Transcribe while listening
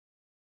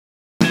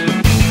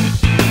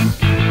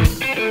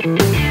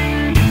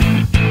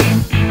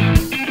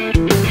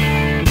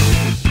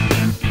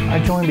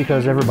joined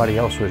because everybody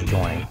else was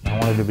joining. I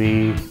wanted to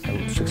be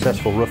a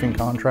successful roofing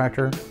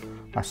contractor.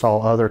 I saw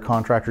other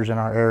contractors in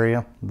our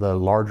area, the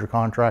larger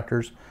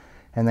contractors,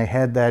 and they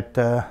had that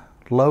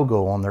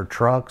logo on their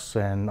trucks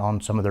and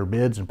on some of their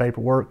bids and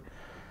paperwork,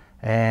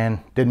 and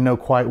didn't know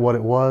quite what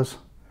it was,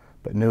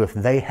 but knew if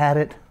they had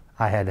it,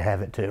 I had to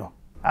have it too.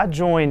 I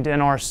joined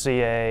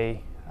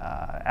NRCA,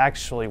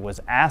 actually was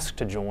asked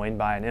to join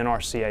by an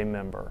NRCA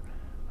member.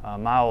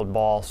 My old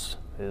boss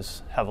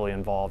is heavily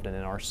involved in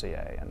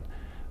NRCA, and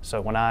so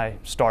when I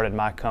started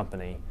my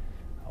company,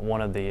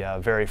 one of the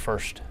very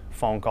first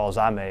phone calls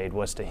I made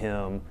was to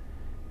him,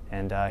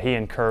 and he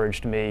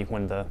encouraged me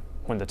when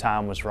the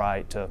time was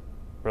right to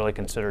really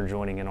consider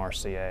joining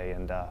NRCA,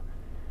 and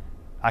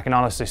I can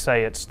honestly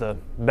say it's the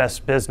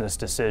best business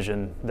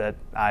decision that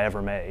I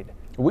ever made.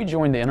 We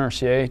joined the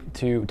NRCA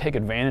to take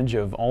advantage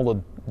of all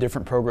the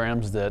different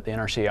programs that the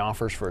NRCA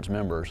offers for its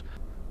members.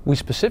 We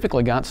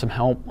specifically got some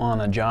help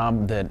on a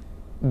job that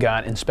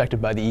got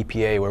inspected by the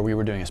EPA where we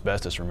were doing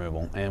asbestos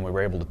removal, and we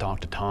were able to talk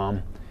to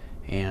Tom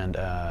and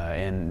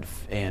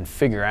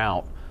figure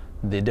out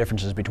the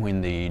differences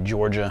between the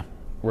Georgia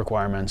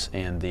requirements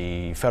and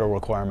the federal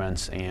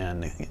requirements,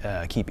 and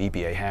keep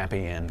EPA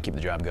happy and keep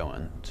the job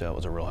going. So it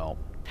was a real help.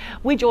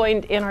 We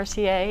joined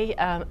NRCA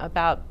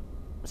about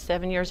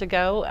 7 years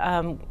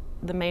ago.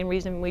 The main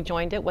reason we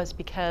joined it was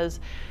because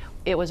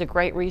it was a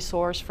great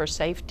resource for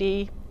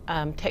safety,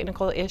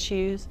 technical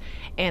issues,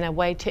 and a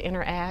way to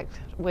interact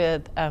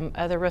with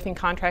other roofing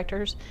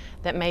contractors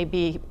that may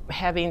be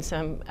having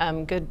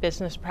some good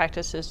business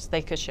practices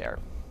they could share.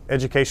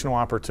 Educational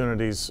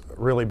opportunities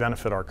really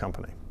benefit our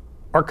company.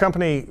 Our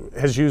company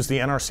has used the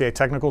NRCA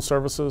technical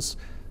services.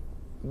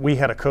 We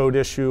had a code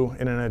issue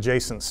in an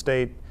adjacent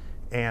state,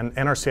 and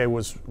NRCA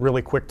was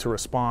really quick to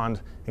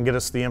respond and get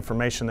us the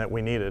information that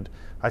we needed.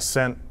 I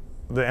sent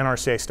the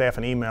NRCA staff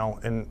an email,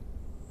 and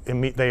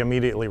they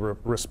immediately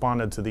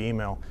responded to the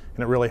email,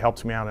 and it really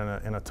helped me out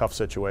in a tough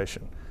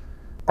situation.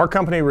 Our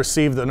company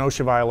received an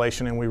OSHA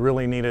violation, and we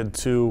really needed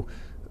to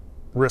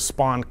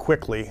respond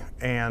quickly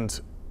and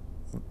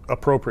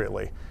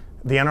appropriately.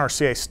 The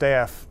NRCA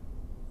staff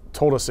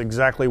told us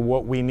exactly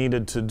what we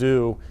needed to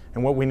do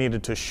and what we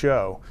needed to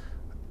show,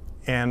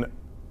 and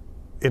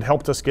it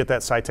helped us get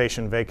that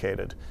citation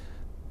vacated.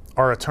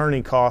 Our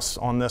attorney costs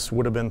on this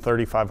would have been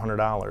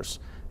 $3,500,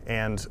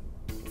 and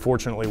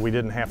fortunately we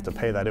didn't have to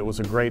pay that. It was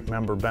a great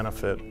member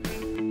benefit.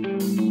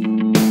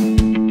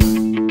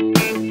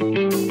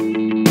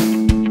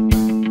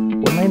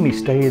 What made me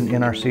stay in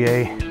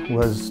NRCA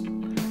was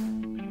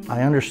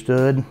I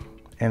understood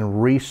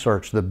and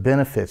researched the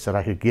benefits that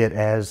I could get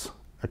as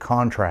a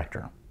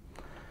contractor.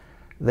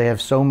 They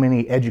have so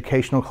many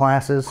educational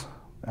classes.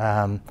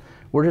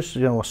 We're just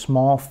a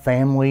small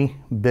family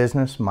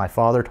business. My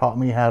father taught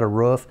me how to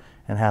roof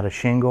and how to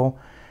shingle,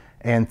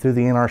 and through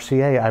the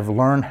NRCA I've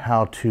learned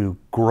how to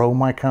grow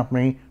my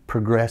company,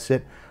 progress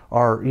it,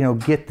 or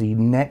get the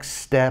next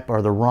step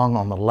or the rung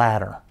on the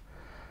ladder.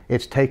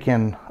 It's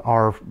taken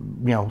our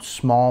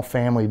small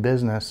family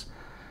business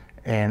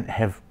and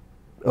have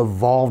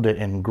evolved it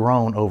and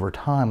grown over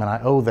time, and I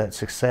owe that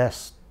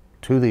success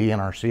to the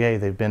NRCA.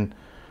 They've been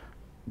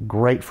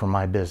great for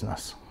my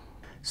business.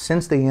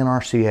 Since the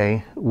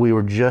NRCA, we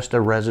were just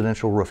a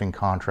residential roofing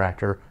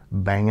contractor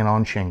banging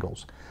on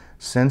shingles.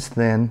 Since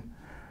then,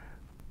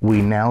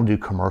 we now do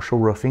commercial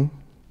roofing,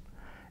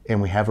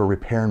 and we have a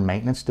repair and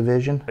maintenance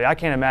division. I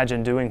can't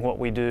imagine doing what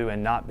we do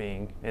and not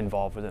being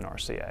involved with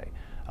NRCA.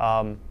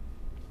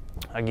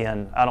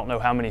 Again, I don't know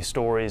how many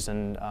stories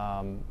and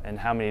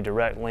how many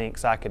direct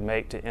links I could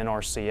make to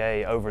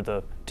NRCA over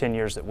the 10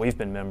 years that we've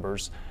been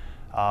members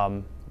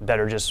that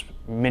are just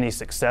many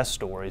success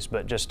stories,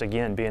 but just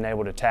again being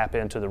able to tap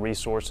into the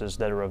resources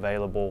that are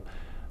available,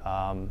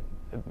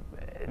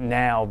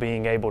 now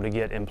being able to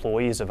get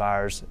employees of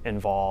ours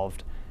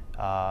involved,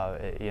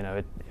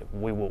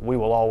 we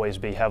will always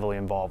be heavily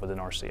involved with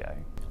NRCA.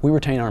 We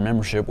retain our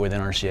membership with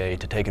NRCA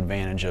to take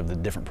advantage of the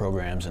different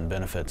programs and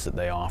benefits that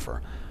they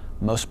offer.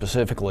 Most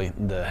specifically,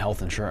 the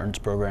health insurance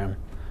program,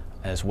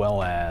 as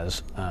well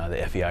as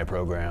the FEI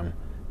program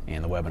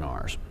and the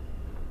webinars.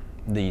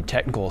 The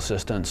technical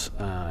assistance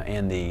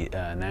and the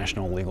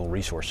National Legal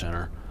Resource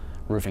Center,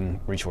 Roofing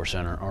Resource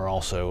Center, are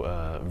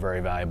also very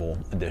valuable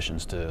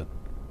additions to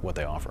what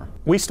they offer.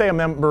 We stay a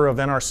member of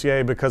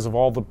NRCA because of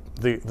all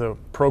the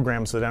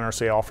programs that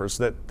NRCA offers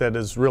that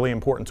is really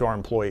important to our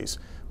employees.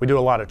 We do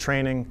a lot of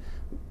training,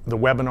 the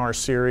webinar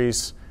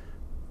series,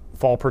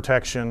 fall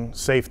protection,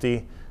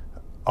 safety,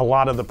 a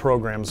lot of the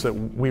programs that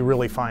we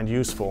really find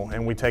useful,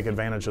 and we take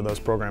advantage of those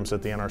programs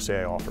that the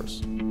NRCA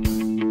offers.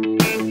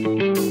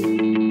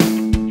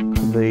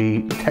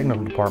 The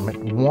technical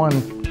department, one,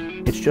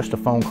 it's just a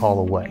phone call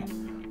away.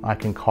 I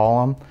can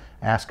call them,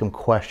 ask them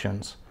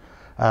questions.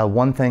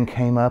 One thing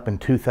came up in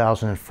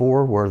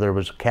 2004 where there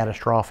was a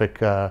catastrophic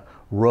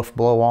roof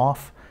blow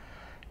off,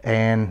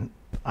 and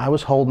I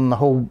was holding the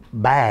whole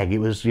bag. It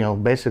was,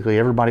 basically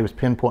everybody was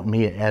pinpointing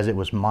me as it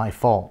was my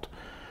fault.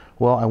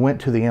 Well, I went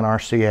to the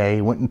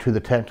NRCA, went into the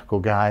technical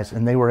guys,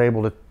 and they were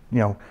able to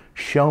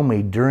show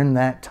me during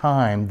that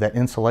time that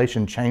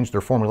insulation changed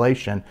their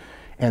formulation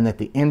and that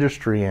the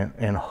industry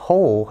in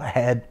whole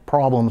had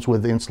problems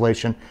with the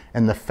insulation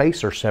and the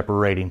facer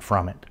separating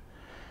from it.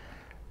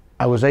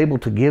 I was able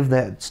to give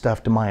that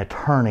stuff to my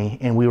attorney,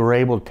 and we were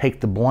able to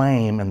take the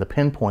blame and the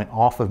pinpoint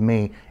off of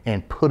me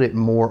and put it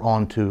more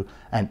onto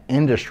an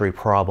industry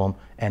problem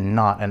and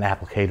not an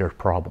applicator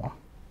problem.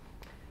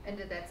 And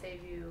did that save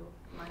you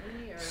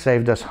money? Or?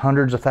 Saved us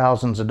hundreds of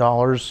thousands of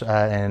dollars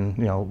and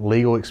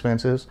legal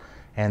expenses,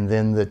 and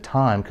then the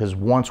time, because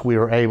once we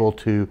were able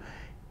to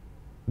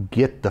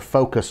get the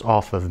focus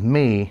off of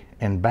me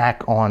and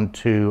back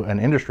onto an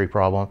industry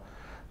problem,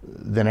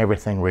 then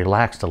everything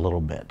relaxed a little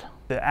bit.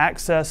 The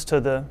access to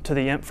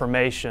the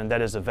information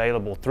that is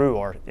available through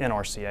our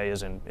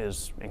NRCA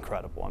is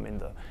incredible. I mean,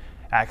 the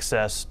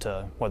access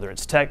to whether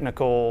it's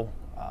technical,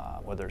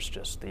 whether it's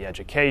just the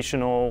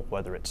educational,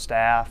 whether it's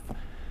staff,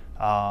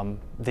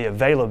 the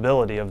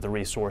availability of the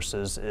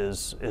resources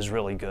is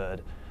really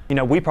good.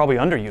 We probably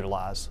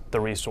underutilize the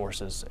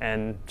resources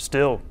and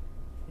still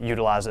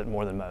utilize it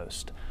more than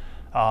most.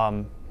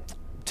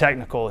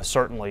 Technical is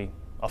certainly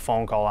a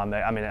phone call I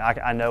make. I mean,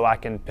 I know I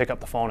can pick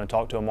up the phone and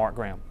talk to a Mark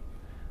Graham.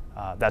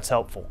 That's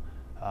helpful.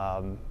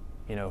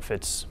 If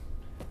it's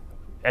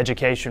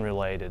education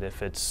related,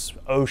 if it's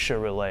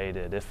OSHA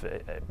related, if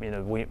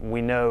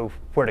we know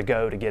where to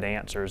go to get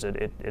answers.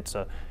 It's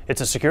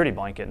a security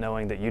blanket,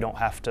 knowing that you don't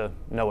have to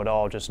know it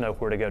all, just know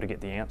where to go to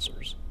get the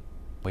answers.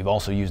 We've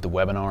also used the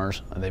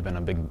webinars. They've been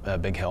a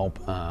big help.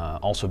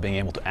 Also being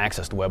able to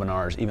access the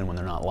webinars even when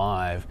they're not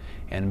live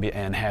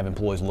and have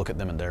employees look at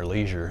them at their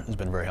leisure has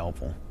been very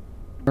helpful.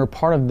 We're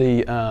part of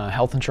the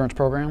health insurance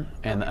program,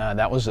 and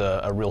that was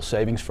a real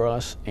savings for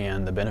us,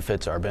 and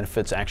our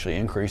benefits actually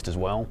increased as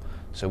well.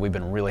 So we've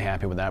been really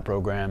happy with that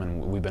program,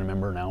 and we've been a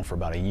member now for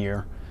about a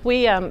year.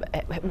 We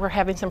were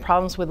having some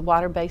problems with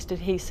water-based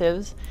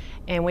adhesives,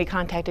 and we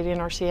contacted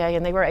NRCA,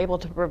 and they were able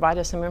to provide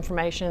us some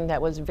information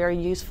that was very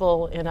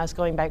useful in us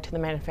going back to the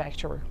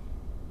manufacturer.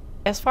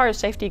 As far as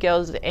safety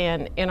goes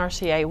and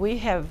NRCA, we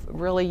have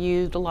really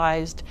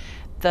utilized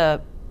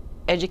the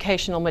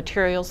educational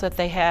materials that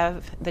they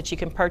have that you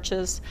can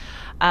purchase.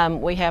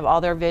 We have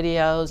all their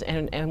videos,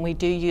 and we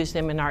do use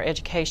them in our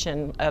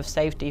education of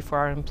safety for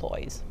our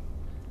employees.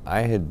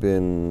 I had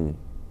been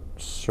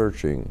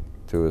searching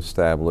to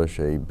establish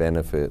a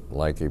benefit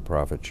like a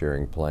profit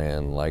sharing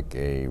plan, like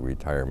a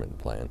retirement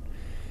plan.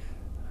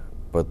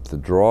 But the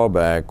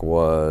drawback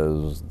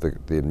was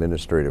the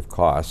administrative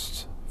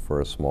costs for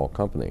a small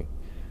company.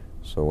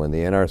 So when the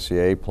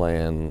NRCA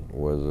plan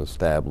was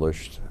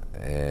established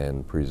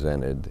and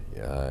presented,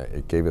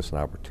 it gave us an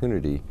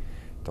opportunity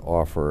to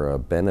offer a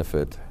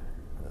benefit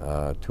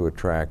to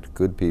attract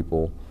good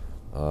people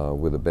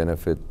with a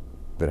benefit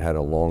that had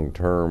a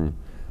long-term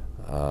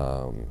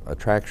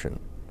attraction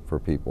for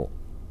people,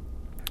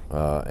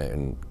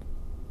 and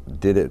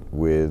did it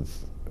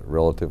with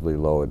relatively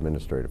low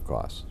administrative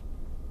costs.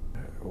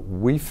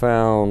 We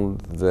found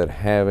that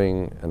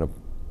having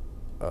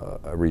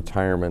a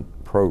retirement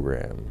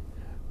program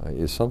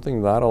is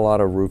something not a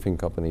lot of roofing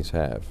companies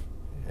have.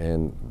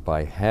 And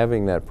by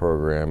having that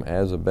program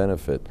as a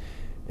benefit,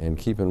 and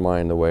keep in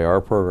mind the way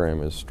our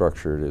program is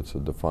structured, it's a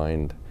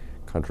defined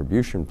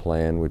contribution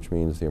plan, which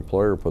means the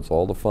employer puts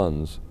all the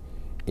funds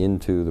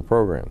into the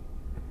program.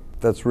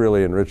 That's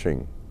really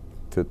enriching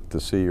to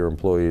see your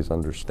employees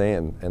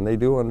understand, and they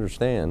do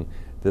understand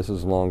this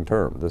is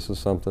long-term. This is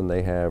something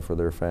they have for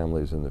their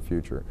families in the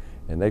future.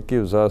 And that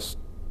gives us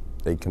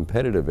a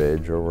competitive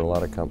edge over a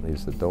lot of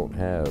companies that don't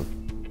have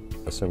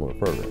a similar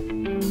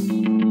program.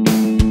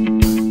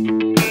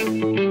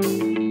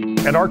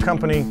 At our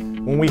company,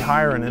 when we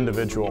hire an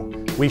individual,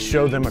 we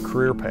show them a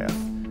career path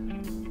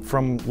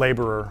from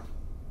laborer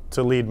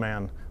to lead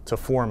man to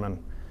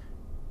foreman.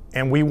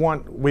 And we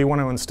want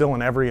to instill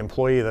in every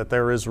employee that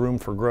there is room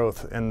for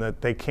growth and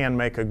that they can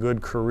make a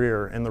good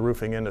career in the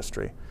roofing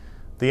industry.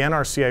 The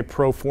NRCA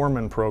Pro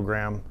Foreman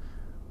program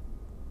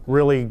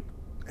really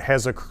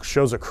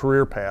shows a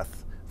career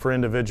path for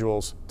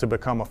individuals to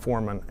become a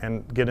foreman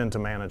and get into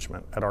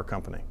management at our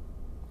company.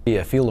 Be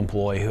a field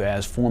employee who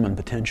has foreman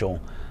potential.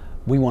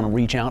 We want to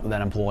reach out to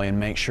that employee and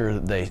make sure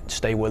that they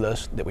stay with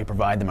us, that we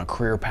provide them a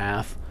career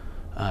path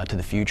to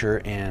the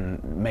future,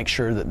 and make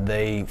sure that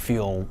they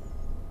feel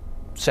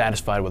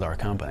satisfied with our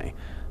company.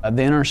 The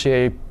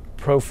NRCA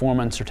Pro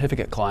Foreman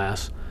Certificate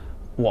class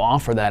will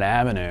offer that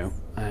avenue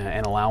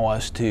and allow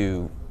us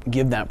to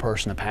give that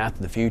person a path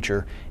to the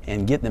future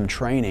and get them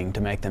training to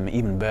make them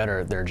even better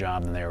at their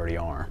job than they already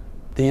are.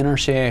 The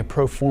NRCA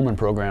Pro Foreman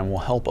program will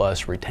help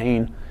us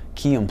retain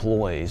key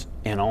employees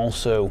and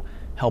also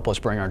help us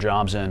bring our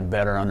jobs in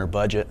better under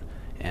budget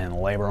and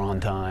labor on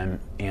time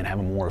and have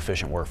a more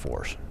efficient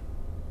workforce.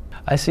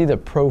 I see the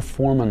Pro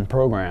Foreman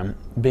program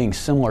being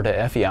similar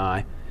to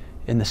FEI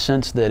in the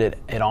sense that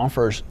it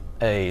offers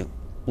a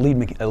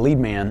lead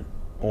man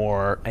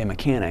or a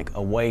mechanic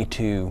a way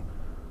to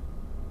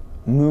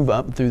move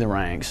up through the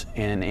ranks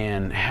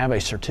and have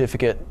a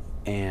certificate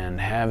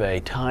and have a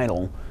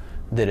title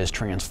that is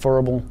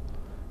transferable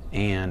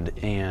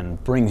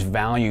and brings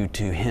value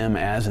to him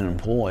as an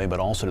employee, but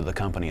also to the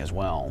company as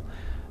well.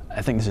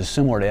 I think this is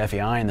similar to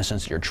FEI in the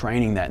sense that you're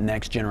training that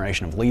next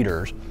generation of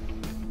leaders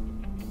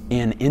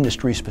in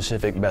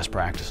industry-specific best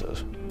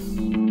practices.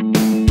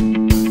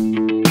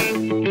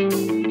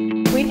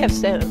 We have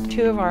sent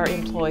 2 of our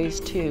employees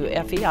to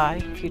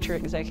FEI, Future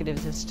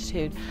Executives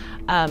Institute.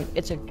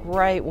 It's a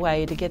great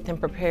way to get them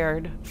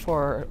prepared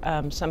for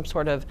some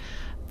sort of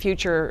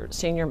future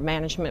senior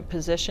management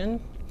position.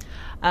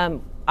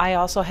 I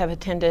also have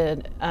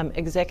attended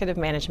Executive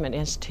Management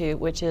Institute,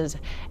 which is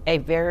a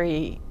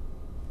very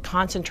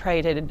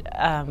concentrated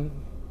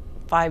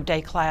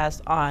 5-day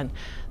class on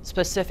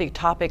specific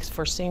topics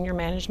for senior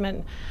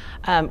management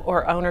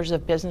or owners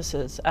of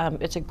businesses.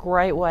 It's a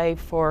great way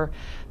for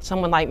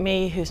someone like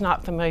me who's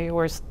not familiar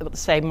with,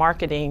 say,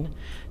 marketing,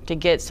 to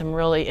get some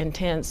really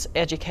intense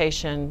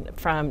education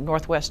from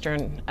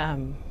Northwestern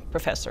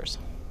professors.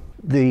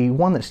 The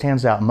one that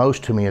stands out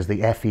most to me is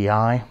the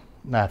FEI,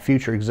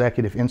 Future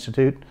Executive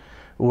Institute.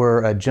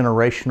 We're a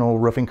generational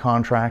roofing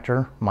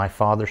contractor. My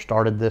father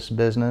started this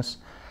business.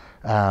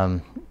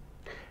 And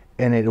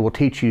it will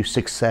teach you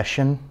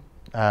succession.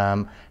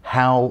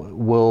 How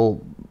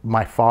will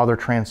my father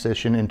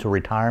transition into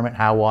retirement?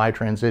 How will I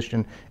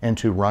transition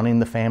into running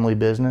the family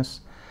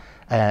business?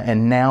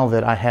 And now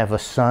that I have a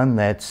son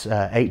that's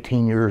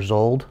 18 years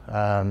old, you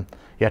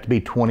have to be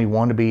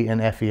 21 to be in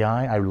FEI.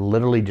 I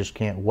literally just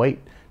can't wait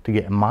to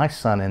get my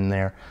son in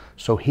there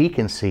so he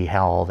can see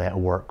how all that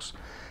works.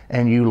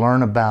 And you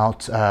learn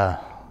about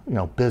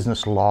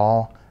business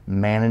law,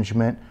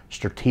 management,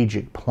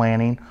 strategic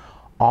planning,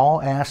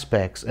 all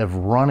aspects of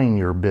running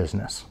your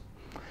business.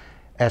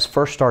 As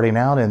first starting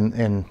out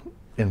in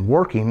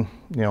working,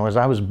 as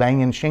I was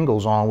banging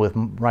shingles on with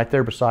right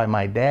there beside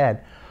my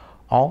dad,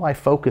 all I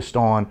focused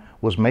on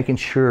was making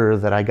sure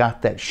that I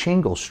got that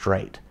shingle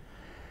straight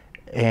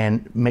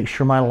and make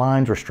sure my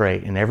lines were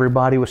straight and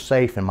everybody was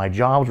safe and my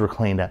jobs were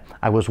cleaned up.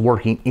 I was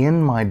working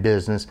in my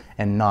business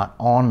and not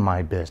on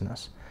my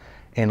business.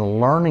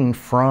 And learning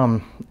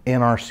from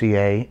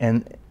NRCA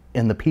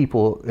and the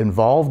people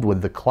involved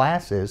with the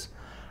classes,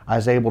 I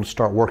was able to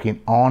start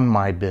working on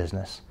my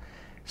business.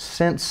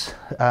 Since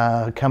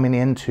coming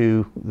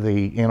into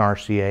the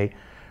NRCA,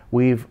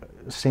 we've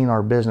seen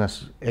our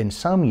business in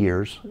some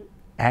years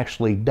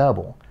actually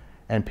double.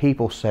 And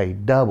people say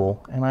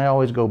double, and I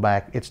always go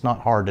back, it's not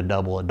hard to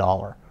double a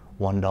dollar.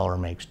 $1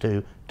 makes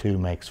 2, 2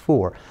 makes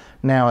 4.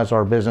 Now as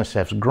our business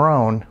has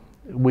grown,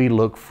 we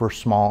look for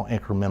small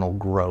incremental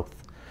growth.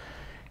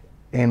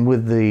 And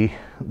with the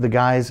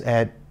guys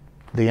at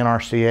the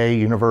NRCA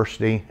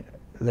University,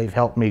 they've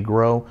helped me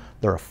grow.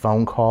 They're a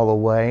phone call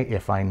away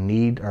if I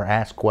need or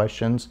ask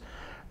questions.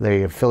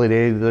 They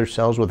affiliated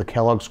themselves with the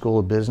Kellogg School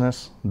of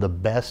Business, the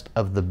best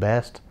of the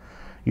best.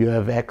 You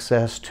have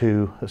access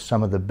to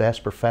some of the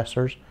best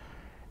professors.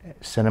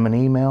 Send them an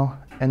email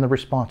and the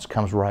response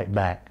comes right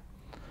back.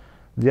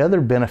 The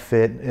other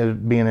benefit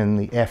of being in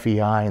the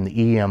FEI and the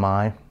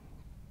EMI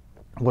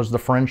was the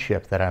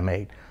friendship that I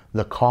made,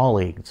 the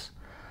colleagues.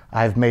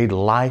 I've made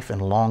life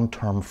and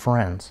long-term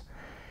friends.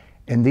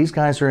 And these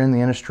guys are in the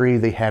industry,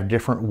 they have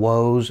different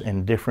woes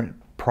and different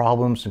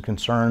problems and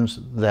concerns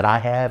that I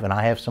have, and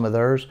I have some of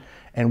theirs,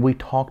 and we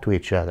talk to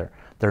each other.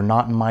 They're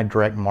not in my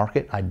direct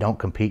market, I don't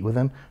compete with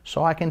them,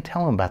 so I can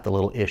tell them about the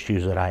little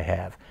issues that I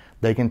have.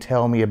 They can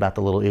tell me about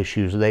the little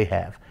issues they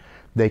have.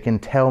 They can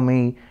tell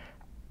me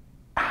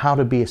how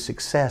to be a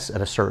success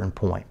at a certain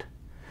point.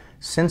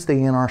 Since the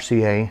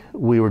NRCA,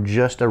 we were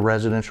just a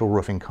residential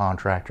roofing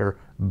contractor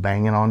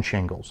banging on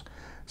shingles.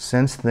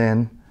 Since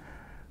then,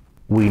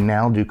 we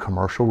now do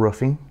commercial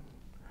roofing,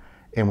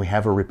 and we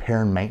have a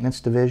repair and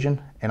maintenance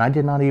division. And I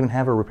did not even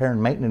have a repair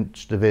and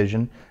maintenance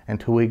division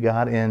until we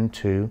got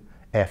into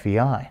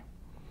FEI.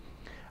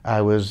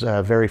 I was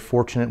very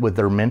fortunate with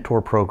their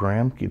mentor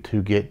program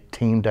to get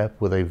teamed up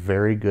with a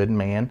very good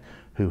man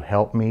who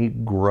helped me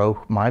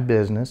grow my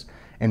business,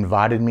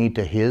 invited me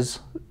to his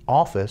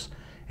office,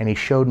 and he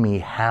showed me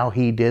how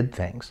he did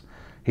things.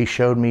 He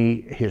showed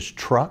me his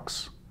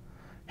trucks,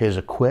 his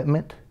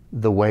equipment,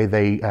 the way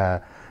they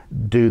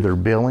do their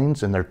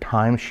billings and their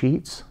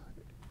timesheets.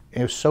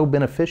 It was so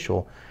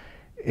beneficial.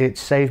 It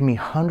saved me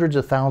hundreds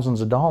of thousands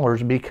of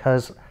dollars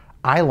because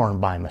I learned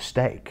by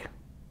mistake.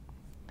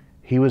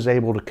 He was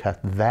able to cut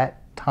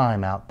that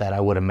time out that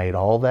I would have made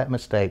all that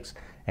mistakes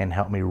and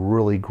help me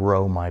really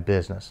grow my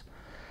business.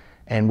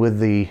 And with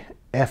the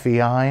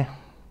FEI,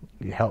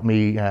 it helped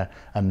me a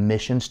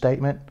mission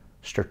statement,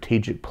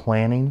 strategic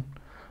planning.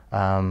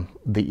 The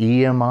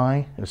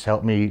EMI has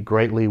helped me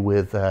greatly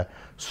with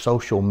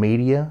social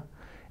media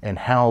and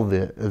how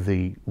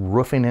the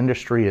roofing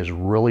industry is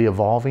really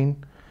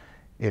evolving.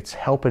 It's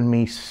helping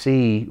me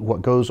see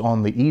what goes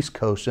on the East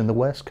Coast and the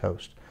West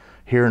Coast.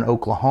 Here in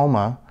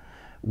Oklahoma,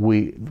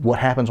 what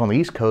happens on the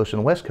East Coast and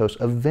the West Coast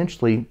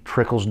eventually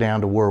trickles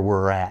down to where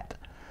we're at.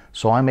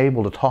 So I'm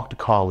able to talk to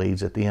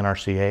colleagues at the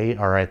NRCA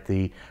or at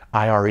the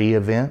IRE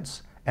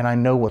events, and I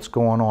know what's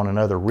going on in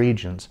other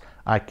regions.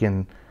 I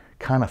can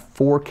kind of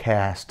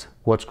forecast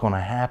what's going to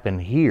happen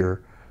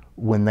here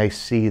when they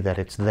see that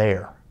it's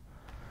there.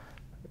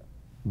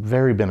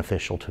 very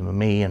beneficial to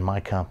me and my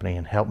company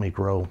and helped me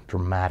grow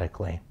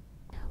dramatically.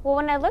 Well,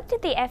 when I looked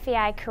at the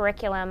FEI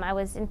curriculum, I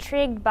was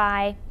intrigued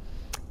by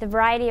the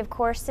variety of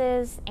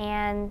courses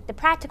and the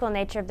practical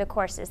nature of the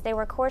courses. They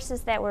were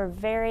courses that were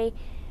very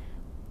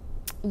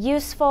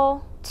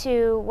useful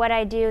to what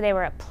I do. They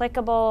were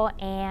applicable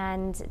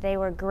and they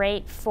were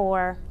great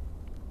for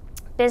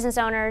business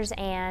owners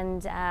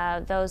and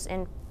those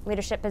in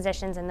leadership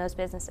positions in those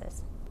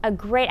businesses. A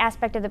great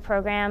aspect of the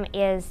program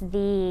is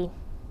the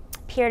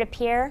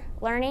peer-to-peer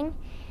learning.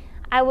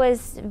 I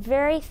was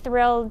very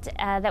thrilled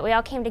that we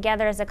all came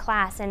together as a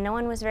class and no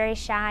one was very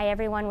shy.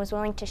 Everyone was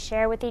willing to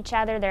share with each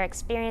other their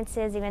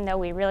experiences, even though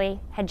we really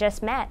had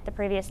just met the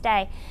previous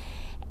day.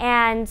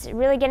 And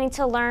really getting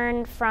to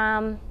learn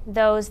from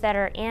those that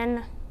are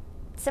in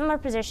similar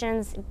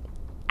positions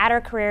at our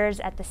careers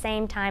at the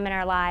same time in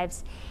our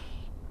lives.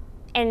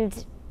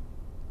 And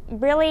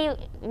really,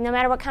 no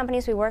matter what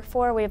companies we work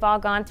for, we've all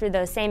gone through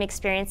those same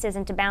experiences,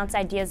 and to bounce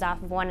ideas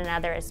off of one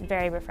another is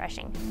very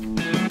refreshing.